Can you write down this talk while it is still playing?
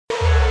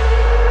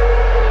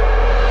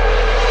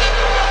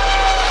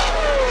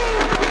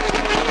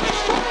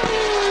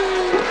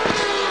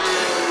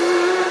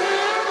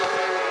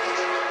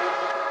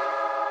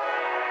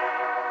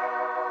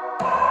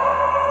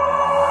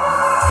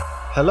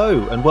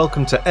Hello and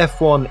welcome to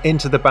F1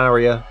 Into the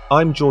Barrier.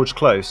 I'm George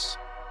Close.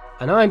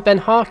 And I'm Ben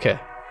Harker.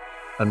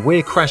 And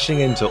we're crashing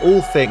into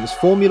all things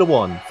Formula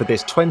One for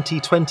this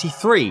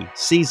 2023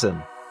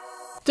 season.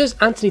 Does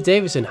Anthony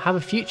Davidson have a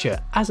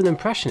future as an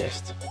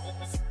impressionist?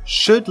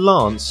 Should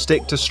Lance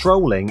stick to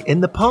strolling in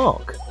the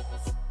park?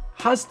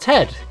 Has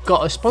Ted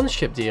got a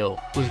sponsorship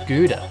deal with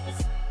Gouda?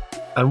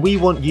 And we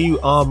want you,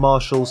 our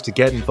marshals, to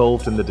get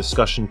involved in the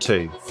discussion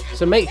too.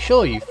 So make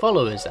sure you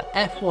follow us at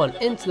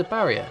F1 Into the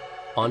Barrier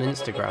on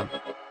Instagram.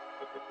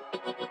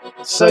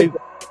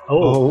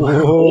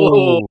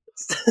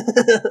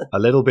 A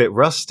little bit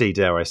rusty,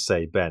 dare I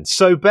say, Ben.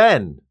 So,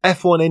 Ben,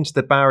 F1 Into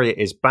the Barrier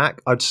is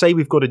back. I'd say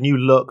we've got a new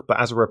look, but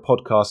as we're a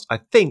podcast, I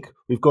think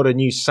we've got a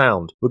new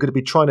sound. We're going to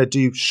be trying to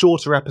do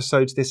shorter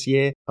episodes this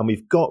year, and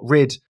we've got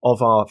rid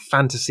of our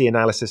fantasy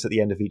analysis at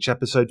the end of each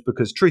episode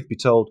because, truth be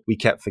told, we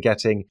kept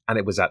forgetting, and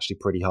it was actually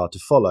pretty hard to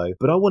follow.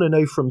 But I want to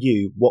know from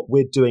you what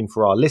we're doing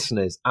for our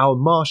listeners, our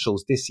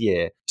marshals this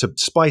year, to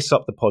spice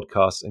up the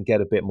podcast and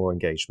get a bit more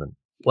engagement.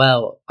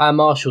 Well, our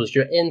marshals,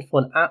 you're in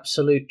for an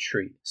absolute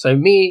treat. So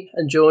me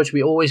and George,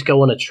 we always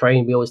go on a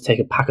train. We always take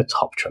a pack of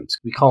top trumps.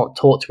 We can't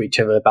talk to each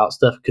other about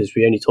stuff because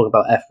we only talk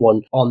about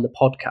F1 on the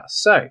podcast.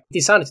 So what we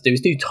decided to do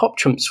is do top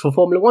trumps for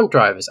Formula One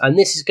drivers. And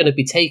this is going to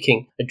be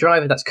taking a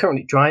driver that's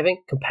currently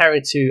driving, compare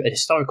it to a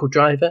historical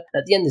driver.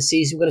 At the end of the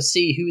season, we're going to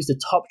see who is the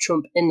top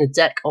trump in the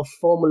deck of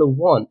Formula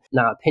One, in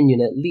our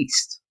opinion at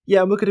least.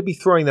 Yeah, and we're going to be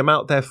throwing them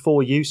out there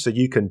for you so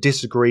you can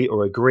disagree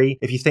or agree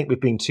if you think we've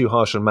been too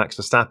harsh on Max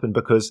Verstappen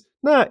because,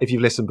 if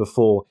you've listened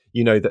before,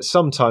 you know that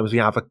sometimes we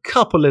have a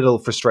couple little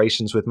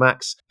frustrations with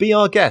Max. Be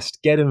our guest,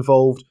 get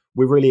involved.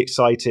 We're really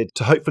excited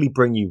to hopefully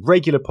bring you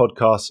regular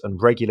podcasts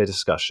and regular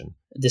discussion.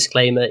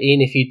 Disclaimer,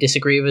 Ian, if you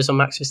disagree with us on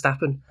Max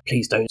Verstappen,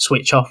 please don't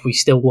switch off. We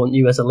still want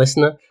you as a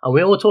listener. And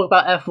we all talk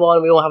about F1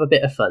 and we all have a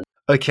bit of fun.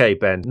 Okay,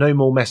 Ben, no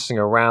more messing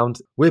around.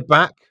 We're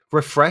back.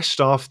 Refreshed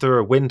after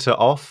a winter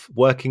off,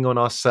 working on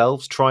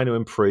ourselves, trying to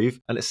improve,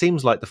 and it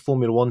seems like the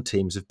Formula One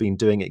teams have been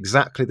doing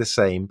exactly the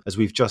same as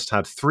we've just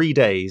had 3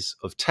 days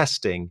of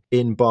testing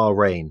in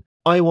Bahrain.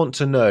 I want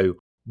to know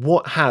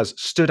what has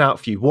stood out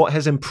for you, what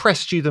has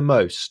impressed you the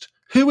most,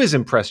 who has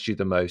impressed you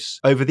the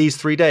most over these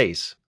 3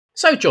 days?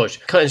 So, George,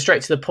 cutting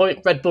straight to the point,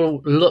 Red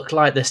Bull look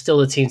like they're still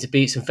the team to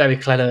beat. Some very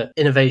clever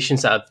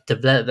innovations that have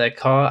developed their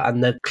car,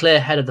 and they're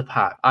clear head of the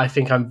pack. I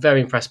think I'm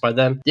very impressed by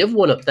them. The other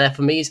one up there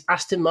for me is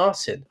Aston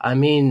Martin. I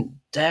mean,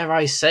 dare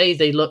I say,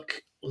 they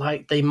look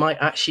like they might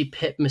actually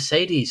pit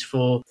Mercedes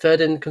for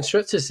third in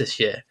constructors this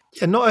year.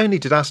 Yeah, not only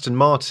did Aston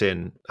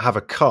Martin have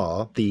a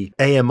car, the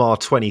AMR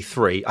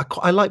 23,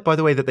 I like, by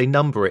the way, that they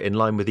number it in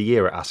line with the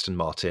year at Aston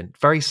Martin.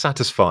 Very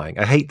satisfying.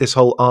 I hate this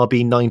whole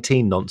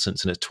RB19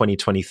 nonsense and it's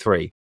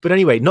 2023. But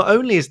anyway, not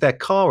only is their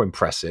car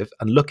impressive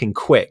and looking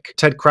quick,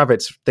 Ted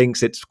Kravitz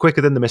thinks it's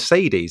quicker than the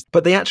Mercedes,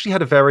 but they actually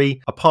had a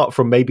very, apart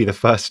from maybe the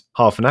first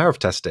half an hour of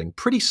testing,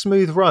 pretty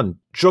smooth run.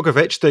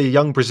 Djokovic, the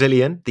young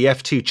Brazilian, the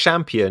F2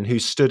 champion who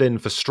stood in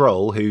for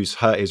Stroll, who's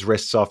hurt his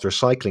wrists after a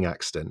cycling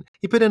accident,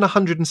 he put in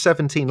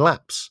 117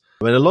 laps.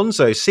 I mean,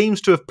 Alonso seems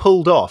to have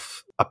pulled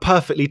off a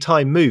perfectly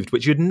timed move,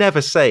 which you'd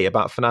never say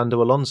about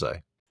Fernando Alonso.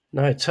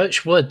 No,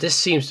 touch wood, this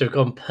seems to have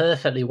gone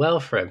perfectly well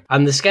for him.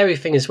 And the scary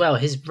thing as well,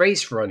 his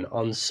race run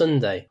on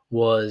Sunday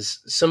was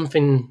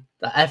something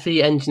that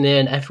every engineer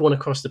and everyone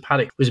across the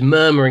paddock was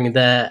murmuring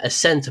their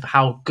assent of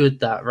how good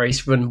that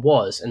race run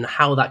was and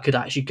how that could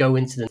actually go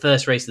into the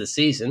first race of the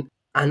season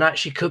and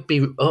actually could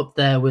be up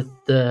there with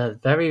the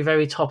very,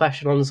 very top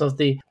echelons of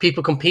the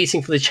people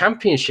competing for the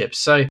championship.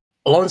 So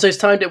Alonso's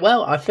timed it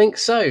well, I think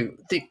so.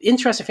 The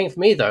interesting thing for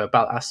me, though,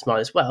 about Aston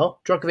Martin as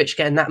well, Djokovic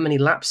getting that many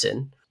laps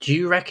in, do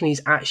you reckon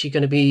he's actually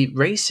going to be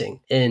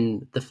racing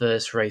in the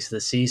first race of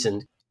the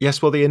season?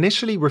 Yes, well, they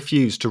initially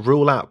refused to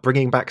rule out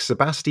bringing back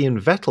Sebastian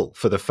Vettel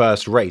for the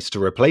first race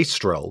to replace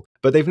Stroll,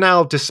 but they've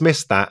now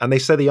dismissed that and they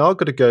say they are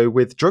going to go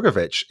with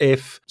Djokovic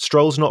if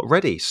Stroll's not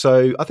ready.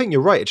 So I think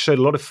you're right. It showed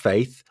a lot of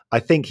faith. I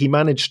think he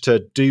managed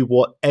to do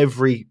what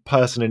every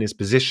person in his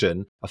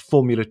position, a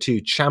Formula 2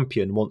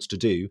 champion, wants to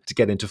do to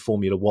get into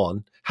Formula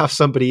 1, have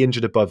somebody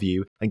injured above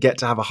you and get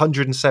to have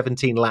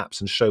 117 laps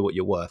and show what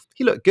you're worth.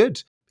 He looked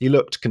good. He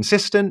looked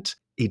consistent.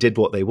 He did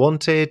what they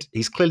wanted.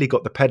 He's clearly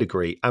got the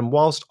pedigree. And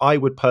whilst I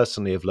would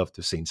personally have loved to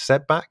have seen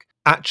Seb back,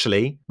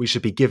 actually, we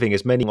should be giving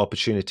as many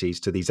opportunities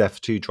to these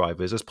F2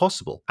 drivers as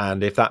possible.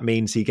 And if that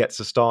means he gets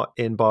a start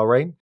in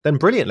Bahrain, then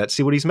brilliant. Let's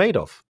see what he's made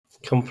of.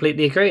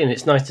 Completely agree. And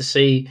it's nice to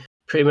see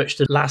pretty much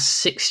the last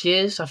 6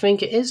 years, I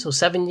think it is, or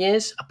 7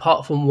 years,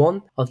 apart from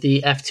one of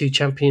the F2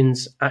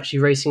 champions actually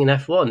racing in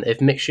F1. If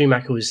Mick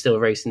Schumacher was still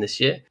racing this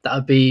year, that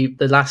would be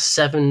the last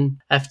 7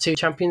 F2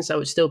 champions that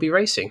would still be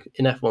racing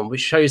in F1, which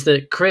shows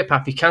the career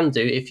path you can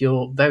do if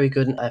you're very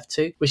good in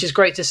F2, which is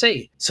great to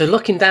see. So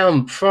looking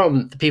down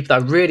from the people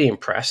that are really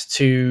impressed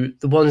to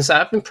the ones that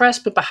have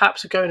impressed, but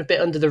perhaps are going a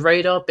bit under the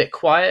radar, a bit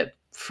quiet,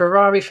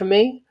 Ferrari for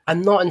me,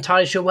 I'm not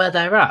entirely sure where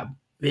they're at.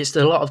 It's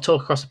a lot of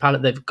talk across the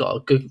paddock. They've got a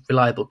good,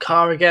 reliable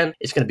car again.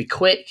 It's going to be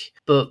quick,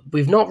 but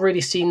we've not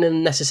really seen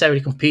them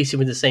necessarily competing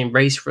with the same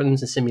race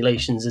runs and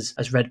simulations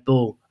as Red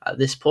Bull at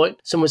this point.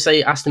 Some would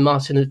say Aston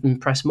Martin has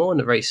impressed more in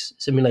the race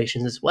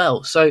simulations as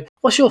well. So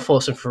what's your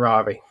thoughts on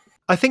Ferrari?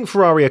 I think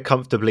Ferrari are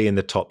comfortably in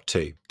the top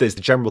two. There's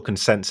the general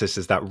consensus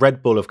is that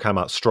Red Bull have come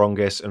out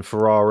strongest and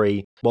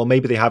Ferrari, well,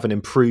 maybe they haven't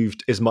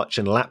improved as much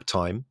in lap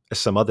time as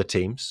some other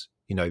teams.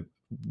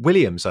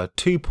 Williams are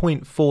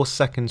 2.4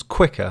 seconds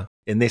quicker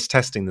in this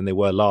testing than they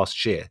were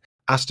last year.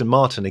 Aston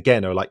Martin,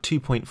 again, are like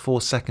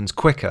 2.4 seconds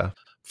quicker.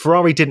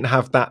 Ferrari didn't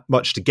have that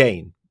much to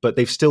gain, but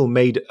they've still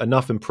made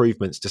enough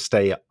improvements to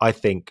stay, I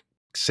think,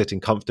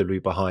 sitting comfortably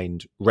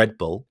behind Red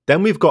Bull.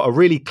 Then we've got a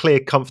really clear,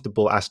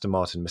 comfortable Aston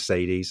Martin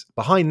Mercedes.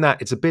 Behind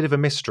that, it's a bit of a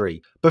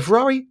mystery. But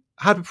Ferrari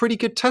had a pretty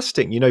good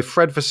testing.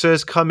 Fred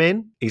Vasseur's come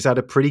in. He's had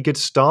a pretty good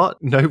start.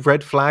 No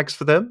red flags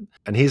for them.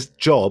 And his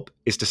job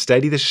is to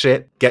steady the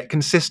ship, get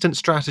consistent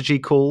strategy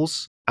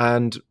calls,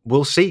 and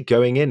we'll see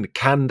going in.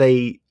 Can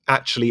they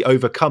actually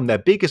overcome their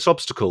biggest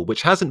obstacle,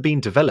 which hasn't been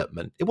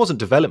development? It wasn't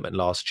development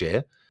last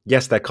year.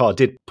 Yes, their car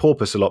did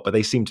porpoise a lot, but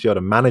they seemed to be able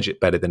to manage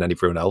it better than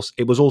everyone else.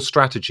 It was all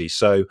strategy.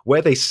 So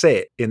where they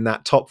sit in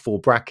that top four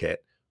bracket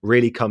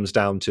really comes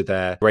down to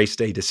their race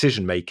day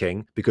decision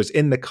making, because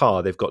in the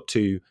car, they've got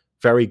two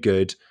very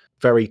good,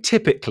 very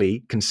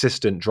typically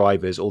consistent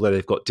drivers, although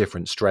they've got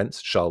different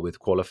strengths. Charles with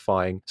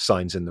qualifying,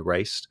 Sainz in the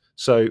race.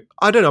 So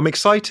I don't know. I'm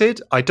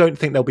excited. I don't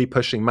think they'll be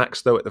pushing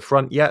Max, though, at the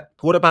front yet.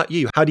 What about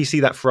you? How do you see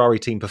that Ferrari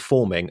team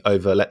performing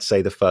over, let's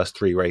say, the first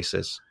three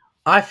races?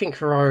 I think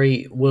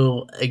Ferrari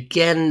will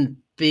again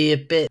be a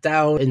bit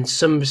down in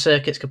some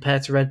circuits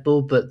compared to Red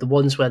Bull, but the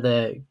ones where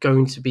they're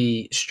going to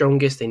be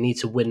strongest, they need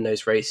to win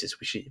those races,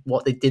 which is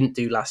what they didn't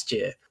do last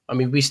year. I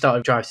mean, we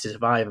started Drive to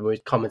Survive and we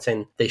were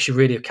commenting they should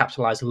really have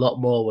capitalised a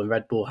lot more when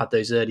Red Bull had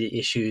those early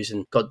issues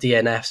and got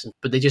DNFs,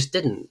 but they just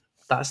didn't.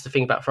 That's the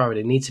thing about Ferrari.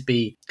 They need to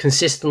be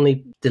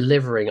consistently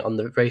delivering on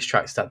the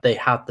racetracks that they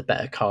had the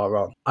better car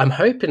on. I'm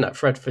hoping that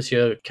Fred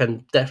Vasseur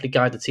can definitely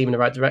guide the team in the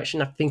right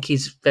direction. I think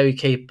he's very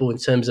capable in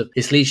terms of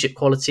his leadership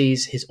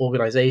qualities, his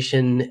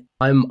organisation.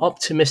 I'm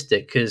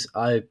optimistic because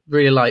I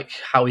really like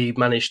how he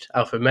managed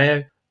Alfa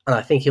Romeo, and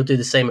I think he'll do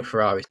the same at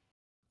Ferrari.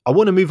 I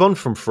want to move on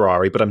from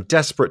Ferrari, but I'm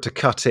desperate to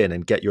cut in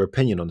and get your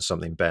opinion on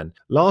something, Ben.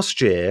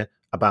 Last year,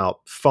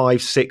 about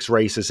 5-6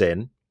 races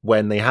in,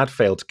 when they had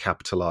failed to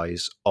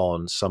capitalise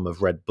on some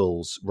of Red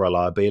Bull's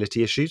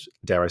reliability issues,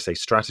 dare I say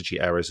strategy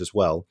errors as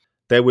well,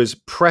 there was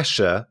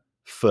pressure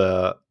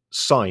for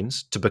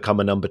Sainz to become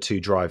a number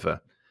 2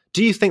 driver.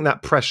 Do you think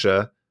that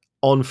pressure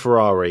on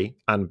Ferrari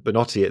and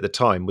Binotto at the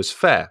time was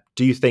fair?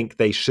 Do you think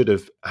they should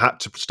have had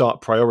to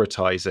start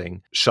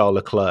prioritising Charles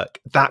Leclerc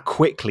that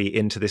quickly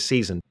into this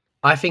season?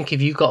 I think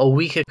if you've got a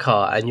weaker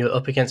car and you're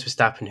up against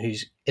Verstappen,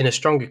 who's in a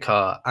stronger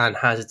car and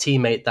has a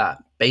teammate that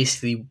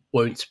basically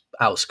won't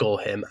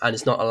outscore him and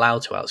is not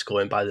allowed to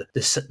outscore him by the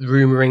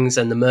rumourings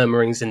and the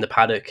murmurings in the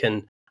paddock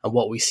and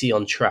what we see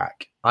on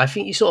track, I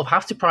think you sort of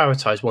have to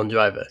prioritise one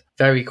driver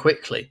very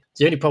quickly.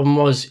 The only problem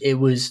was it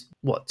was,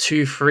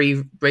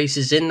 2-3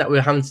 races in that we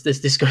were having this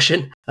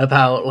discussion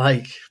about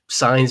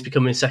Sainz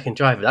becoming second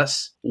driver.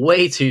 That's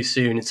way too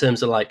soon in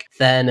terms of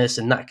fairness,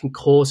 and that can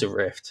cause a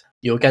rift.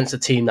 You're against a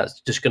team that's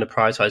just going to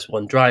prioritise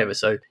one driver,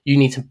 so you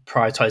need to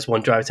prioritise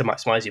one driver to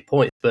maximise your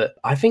points. But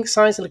I think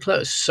Sainz and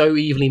Leclerc are so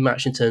evenly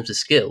matched in terms of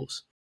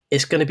skills.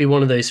 It's going to be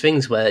one of those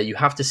things where you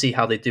have to see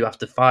how they do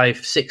after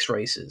 5-6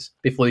 races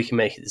before you can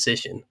make a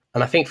decision.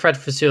 And I think Fred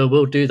Vasseur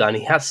will do that, and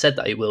he has said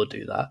that he will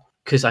do that,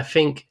 because I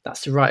think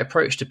that's the right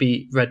approach to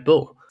beat Red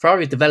Bull.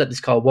 Ferrari developed this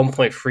car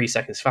 1.3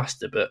 seconds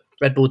faster, but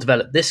Red Bull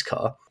developed this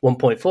car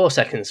 1.4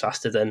 seconds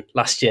faster than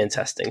last year in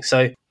testing.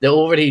 So they're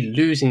already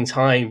losing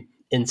time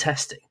in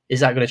testing. Is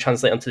that going to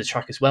translate onto the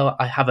track as well?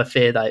 I have a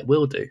fear that it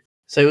will do.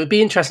 So it would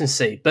be interesting to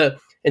see. But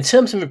in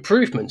terms of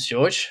improvements,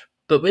 George,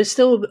 but we're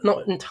still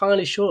not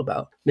entirely sure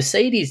about.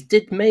 Mercedes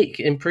did make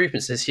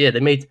improvements this year.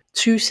 They made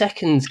 2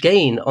 seconds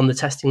gain on the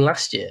testing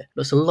last year.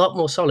 Looks a lot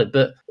more solid,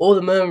 but all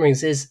the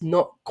murmurings is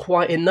not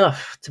quite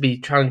enough to be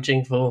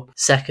challenging for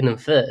second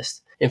and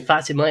first. In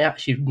fact, it might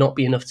actually not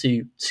be enough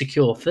to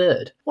secure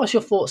third. What's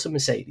your thoughts on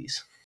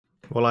Mercedes?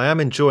 Well, I am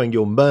enjoying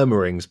your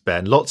murmurings,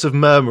 Ben. Lots of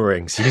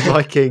murmurings.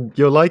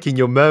 You're liking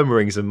your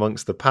murmurings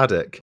amongst the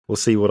paddock. We'll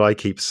see what I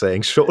keep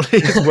saying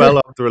shortly as well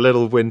after a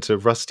little winter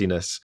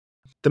rustiness.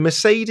 The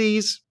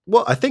Mercedes,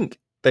 well, I think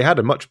they had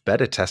a much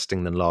better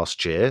testing than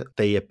last year.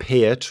 They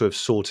appear to have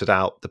sorted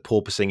out the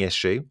porpoising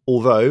issue,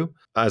 although,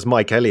 as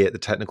Mike Elliott, the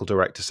technical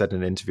director, said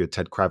in an interview with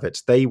Ted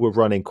Kravitz, they were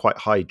running quite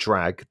high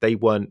drag. They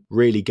weren't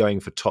really going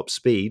for top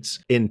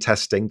speeds in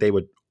testing. They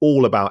were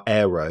all about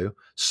aero.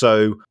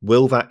 So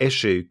will that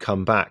issue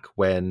come back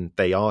when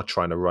they are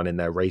trying to run in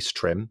their race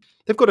trim?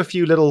 They've got a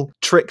few little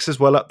tricks as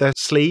well up their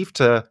sleeve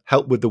to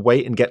help with the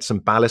weight and get some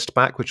ballast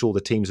back, which all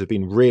the teams have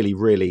been really,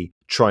 really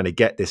trying to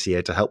get this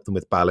year to help them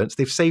with balance.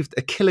 They've saved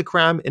 1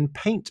 kilogram in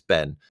paint,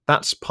 Ben.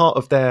 That's part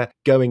of their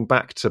going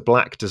back to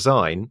black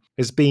design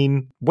has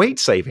been weight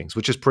savings,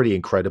 which is pretty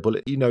incredible.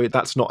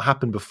 That's not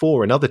happened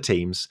before in other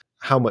teams,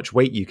 how much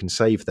weight you can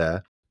save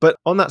there. But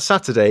on that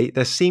Saturday,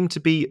 there seemed to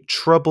be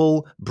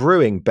trouble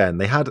brewing, Ben.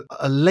 They had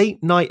a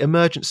late night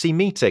emergency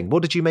meeting.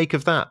 What did you make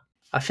of that?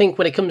 I think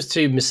when it comes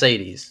to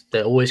Mercedes,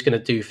 they're always going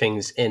to do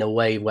things in a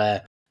way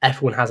where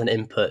everyone has an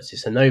input.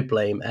 It's a no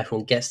blame.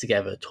 Everyone gets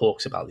together,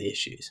 talks about the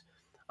issues.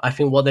 I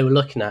think what they were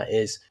looking at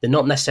is they're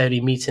not necessarily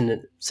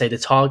meeting, say, the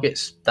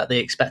targets that they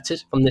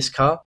expected from this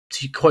car.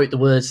 To quote the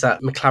words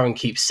that McLaren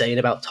keeps saying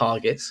about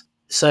targets.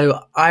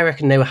 So I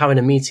reckon they were having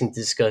a meeting to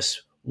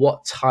discuss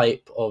what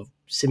type of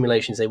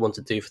simulations they want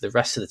to do for the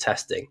rest of the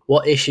testing.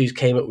 What issues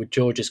came up with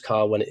George's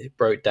car when it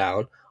broke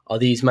down? Are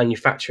these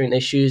manufacturing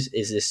issues?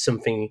 Is this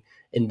something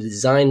in the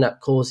design that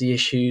caused the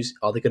issues?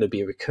 Are they going to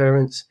be a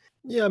recurrence?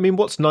 Yeah, I mean,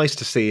 what's nice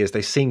to see is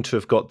they seem to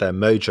have got their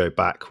mojo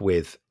back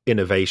with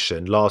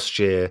innovation. Last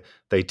year,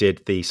 they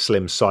did the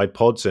slim side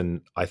pods,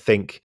 and I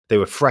think they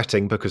were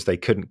fretting because they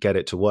couldn't get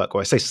it to work. Well,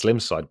 I say slim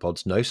side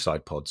pods, no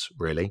side pods,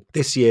 really.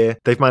 This year,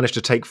 they've managed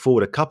to take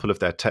forward a couple of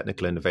their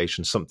technical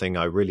innovations. Something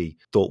I really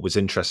thought was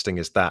interesting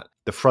is that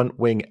the front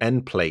wing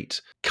end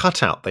plate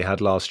cutout they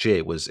had last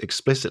year was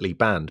explicitly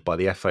banned by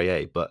the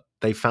FIA, but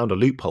they found a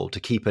loophole to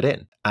keep it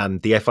in.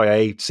 And the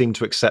FIA seemed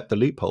to accept the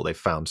loophole they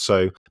found.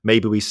 So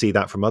maybe we see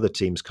that from other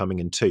teams coming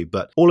in too.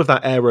 But all of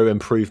that aero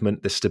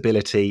improvement, the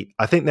stability,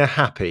 I think they're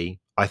happy.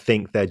 I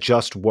think they're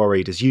just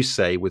worried, as you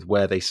say, with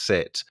where they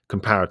sit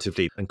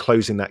comparatively. And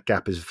closing that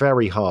gap is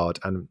very hard.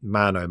 And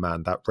man, oh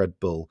man, that Red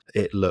Bull,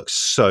 it looks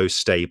so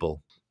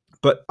stable.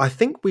 But I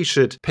think we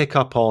should pick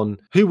up on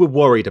who we're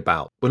worried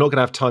about. We're not going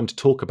to have time to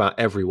talk about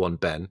everyone,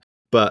 Ben.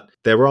 But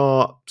there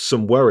are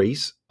some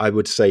worries, I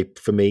would say,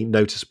 for me,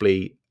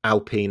 noticeably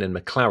Alpine and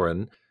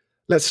McLaren.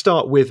 Let's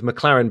start with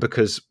McLaren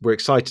because we're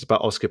excited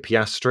about Oscar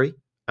Piastri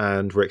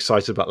and we're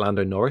excited about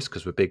Lando Norris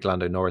because we're big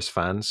Lando Norris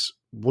fans.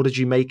 What did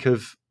you make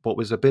of what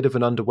was a bit of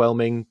an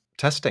underwhelming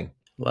testing?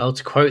 Well,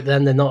 to quote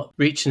them, they're not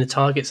reaching the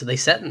targets that they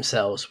set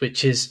themselves,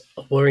 which is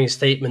a worrying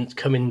statement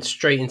coming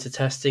straight into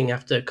testing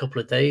after a couple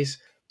of days.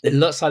 It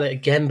looks like they're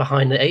again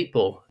behind the eight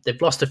ball. They've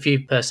lost a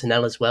few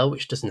personnel as well,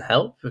 which doesn't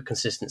help with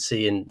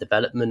consistency in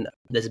development.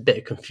 There's a bit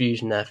of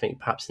confusion there, I think,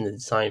 perhaps in the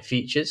design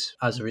features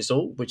as a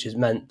result, which has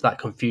meant that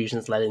confusion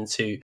has led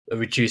into a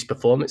reduced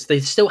performance. They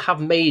still have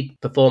made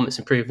performance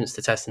improvements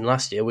to testing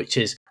last year, which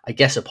is, I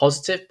guess, a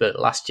positive, but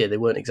last year they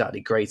weren't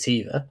exactly great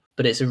either.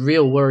 But it's a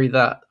real worry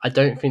that I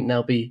don't think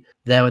they'll be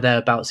there or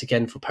thereabouts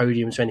again for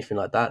podiums or anything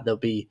like that. They'll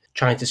be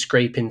trying to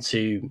scrape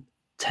into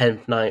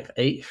 10th, 9th,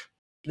 8th.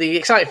 The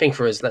exciting thing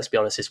for us, let's be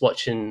honest, is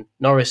watching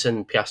Norris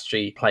and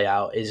Piastri play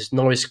out. Is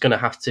Norris going to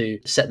have to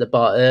set the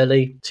bar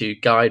early to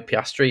guide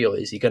Piastri, or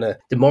is he going to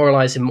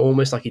demoralise him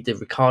almost like he did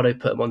Ricciardo,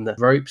 put him on the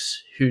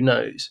ropes? Who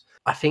knows?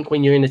 I think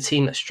when you're in a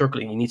team that's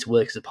struggling, you need to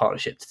work as a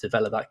partnership to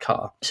develop that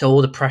car. So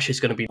all the pressure is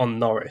going to be on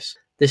Norris.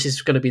 This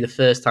is going to be the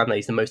first time that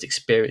he's the most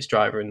experienced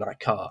driver in that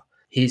car.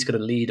 He's going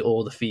to lead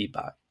all the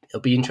feedback. It'll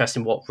be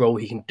interesting what role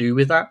he can do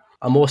with that.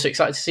 I'm also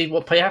excited to see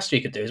what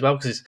Piastri could do as well,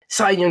 because he's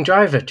exciting young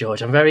driver,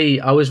 George.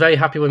 I was very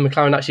happy when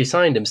McLaren actually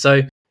signed him.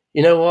 So,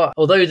 you know what?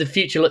 Although the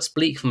future looks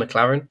bleak for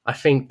McLaren, I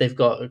think they've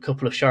got a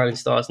couple of shining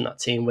stars in that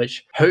team,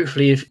 which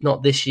hopefully, if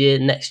not this year,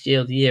 next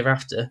year or the year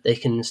after, they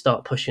can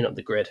start pushing up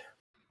the grid.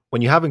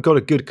 When you haven't got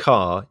a good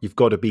car, you've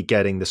got to be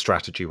getting the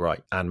strategy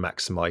right and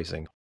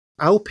maximising.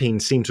 Alpine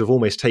seem to have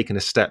almost taken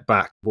a step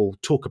back. We'll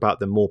talk about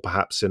them more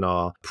perhaps in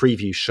our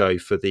preview show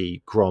for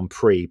the Grand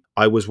Prix.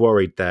 I was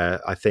worried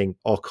there. I think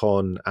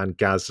Ocon and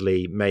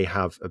Gasly may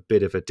have a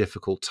bit of a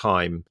difficult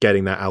time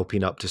getting that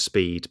Alpine up to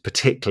speed,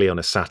 particularly on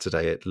a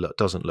Saturday. It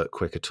doesn't look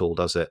quick at all,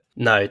 does it?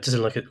 No, it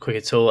doesn't look quick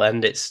at all.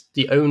 And it's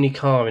the only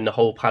car in the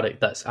whole paddock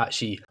that's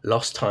actually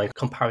lost time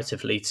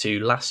comparatively to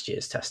last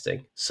year's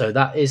testing. So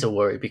that is a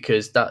worry,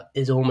 because that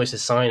is almost a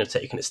sign of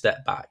taking a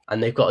step back.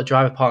 And they've got a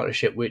driver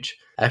partnership which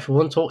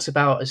everyone talks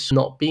about as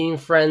not being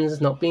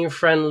friends, not being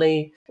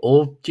friendly,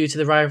 all due to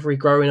the rivalry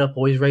growing up,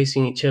 always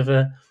racing each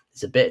other.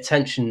 There's a bit of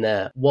tension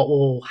there. What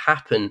will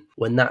happen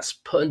when that's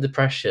put under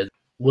pressure?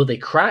 Will they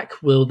crack?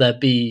 Will there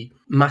be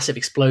massive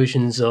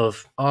explosions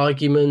of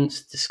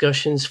arguments,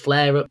 discussions,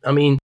 flare up? I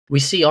mean, we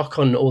see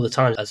Ocon all the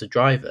time as a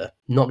driver,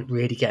 not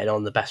really getting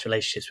on the best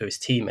relationships with his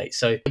teammates.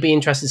 So it'll be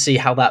interesting to see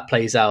how that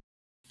plays out.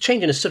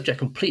 Changing the subject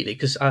completely,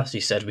 because as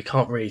you said, we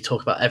can't really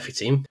talk about every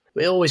team.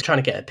 We're always trying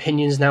to get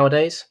opinions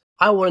nowadays.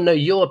 I want to know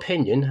your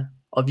opinion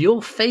of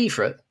your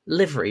favourite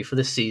livery for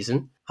this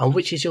season, and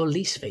which is your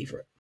least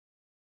favourite.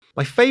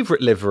 My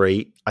favourite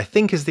livery, I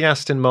think, is the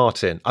Aston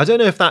Martin. I don't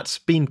know if that's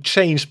been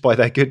changed by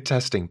their good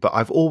testing, but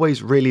I've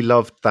always really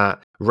loved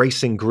that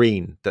racing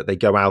green that they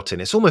go out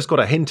in. It's almost got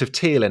a hint of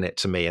teal in it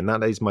to me, and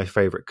that is my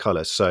favourite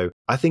colour. So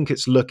I think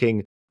it's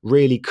looking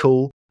really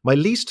cool. My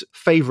least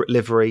favourite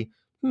livery,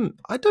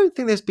 I don't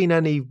think there's been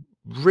any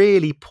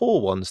really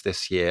poor ones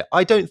this year.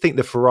 I don't think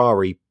the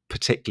Ferrari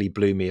particularly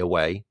blew me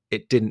away.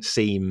 It didn't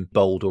seem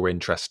bold or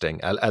interesting.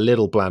 A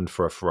little bland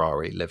for a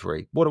Ferrari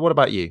livery. What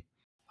about you?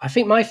 I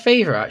think my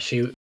favourite,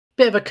 actually,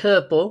 bit of a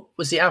curveball,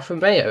 was the Alfa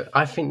Romeo.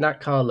 I think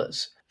that car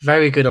looks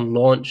very good on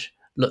launch,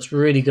 looks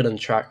really good on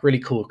track, really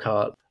cool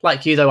car.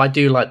 Like you, though, I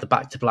do like the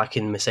back to black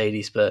in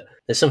Mercedes, but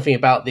there's something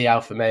about the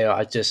Alfa Romeo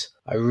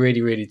I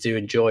really, really do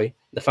enjoy.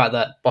 The fact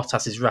that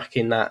Bottas is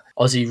racking that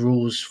Aussie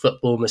rules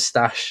football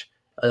moustache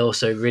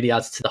also really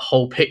adds to the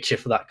whole picture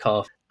for that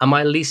car. And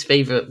my least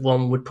favourite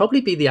one would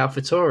probably be the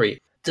AlphaTauri. It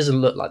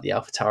doesn't look like the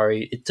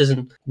AlphaTauri. It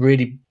doesn't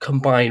really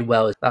combine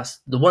well. That's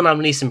the one I'm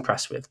least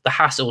impressed with. The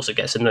Haas also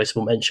gets a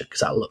noticeable mention because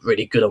that looked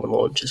really good on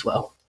launch as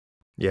well.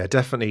 Yeah,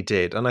 definitely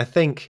did. And I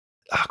think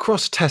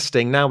across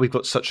testing, now we've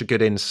got such a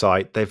good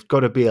insight. There've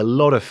got to be a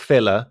lot of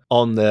filler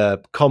on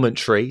the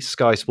commentary,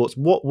 Sky Sports.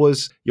 What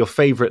was your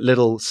favourite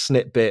little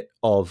snippet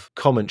of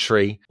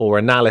commentary or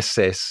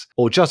analysis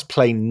or just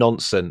plain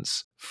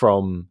nonsense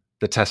from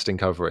the testing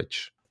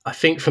coverage? I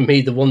think for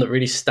me, the one that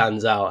really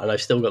stands out, and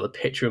I've still got the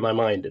picture in my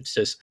mind, it's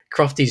just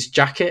Crofty's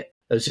jacket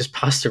that was just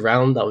passed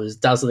around that was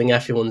dazzling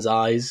everyone's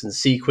eyes and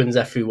sequins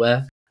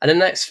everywhere. And the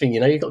next thing,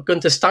 you got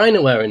Gunter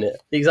Steiner wearing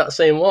it, the exact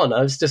same one.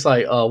 I was just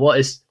like, oh, what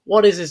is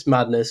this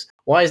madness?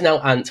 Why is now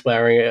Ant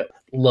wearing it?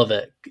 Love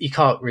it. You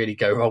can't really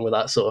go wrong with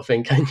that sort of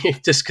thing, can you?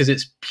 Just because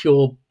it's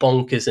pure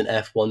bonkers and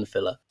F1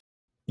 filler.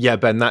 Yeah,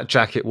 Ben, that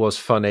jacket was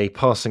funny,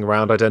 passing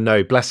around, I don't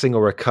know, blessing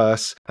or a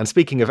curse. And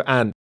speaking of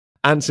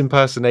Ant's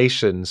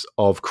impersonations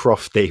of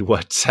Crofty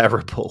were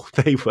terrible.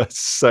 They were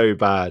so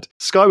bad.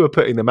 Sky were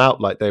putting them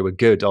out like they were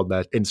good on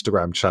their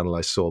Instagram channel,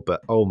 I saw, but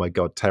oh my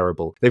God,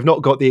 terrible. They've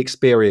not got the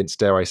experience,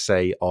 dare I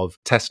say, of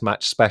Test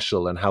Match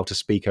Special and how to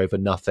speak over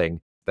nothing.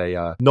 They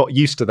are not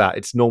used to that.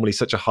 It's normally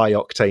such a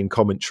high-octane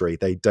commentary.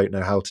 They don't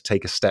know how to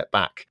take a step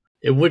back.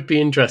 It would be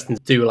interesting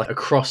to do like a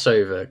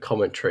crossover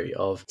commentary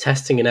of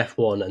testing in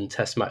F1 and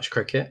test match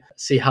cricket.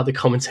 See how the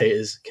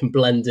commentators can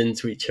blend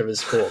into each other's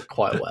sport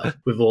quite well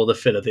with all the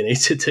filler they need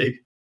to do.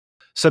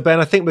 So,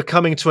 Ben, I think we're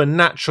coming to a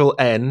natural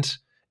end.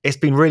 It's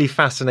been really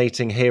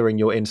fascinating hearing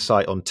your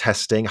insight on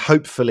testing.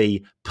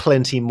 Hopefully,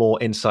 plenty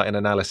more insight and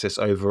analysis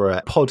over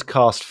a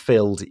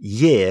podcast-filled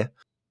year.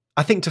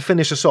 I think to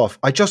finish us off,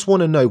 I just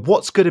want to know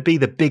what's going to be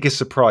the biggest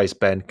surprise,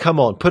 Ben. Come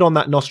on, put on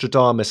that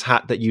Nostradamus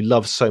hat that you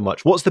love so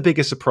much. What's the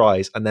biggest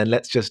surprise? And then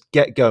let's just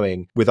get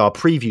going with our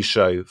preview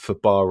show for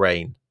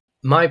Bahrain.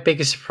 My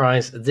biggest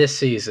surprise this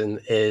season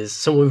is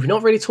someone we've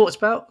not really talked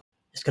about.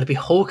 It's going to be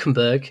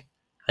Hulkenberg,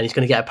 and he's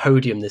going to get a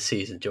podium this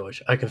season,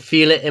 George. I can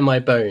feel it in my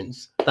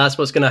bones. That's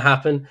what's going to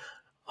happen.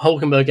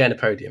 Hulkenberg getting a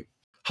podium.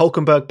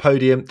 Hulkenberg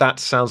podium. That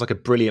sounds like a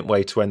brilliant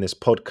way to end this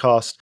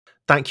podcast.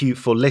 Thank you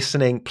for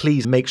listening.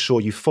 Please make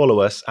sure you follow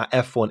us at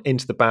F1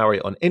 Into the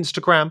Bowery on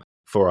Instagram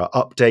for our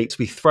updates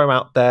we throw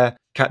out there.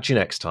 Catch you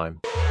next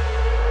time.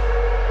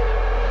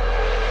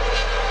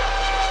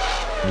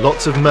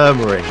 Lots of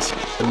murmurings.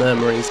 The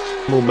murmurings.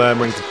 More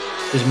murmurings.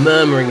 There's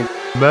murmuring.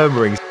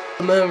 Murmurings.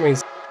 Murmurings.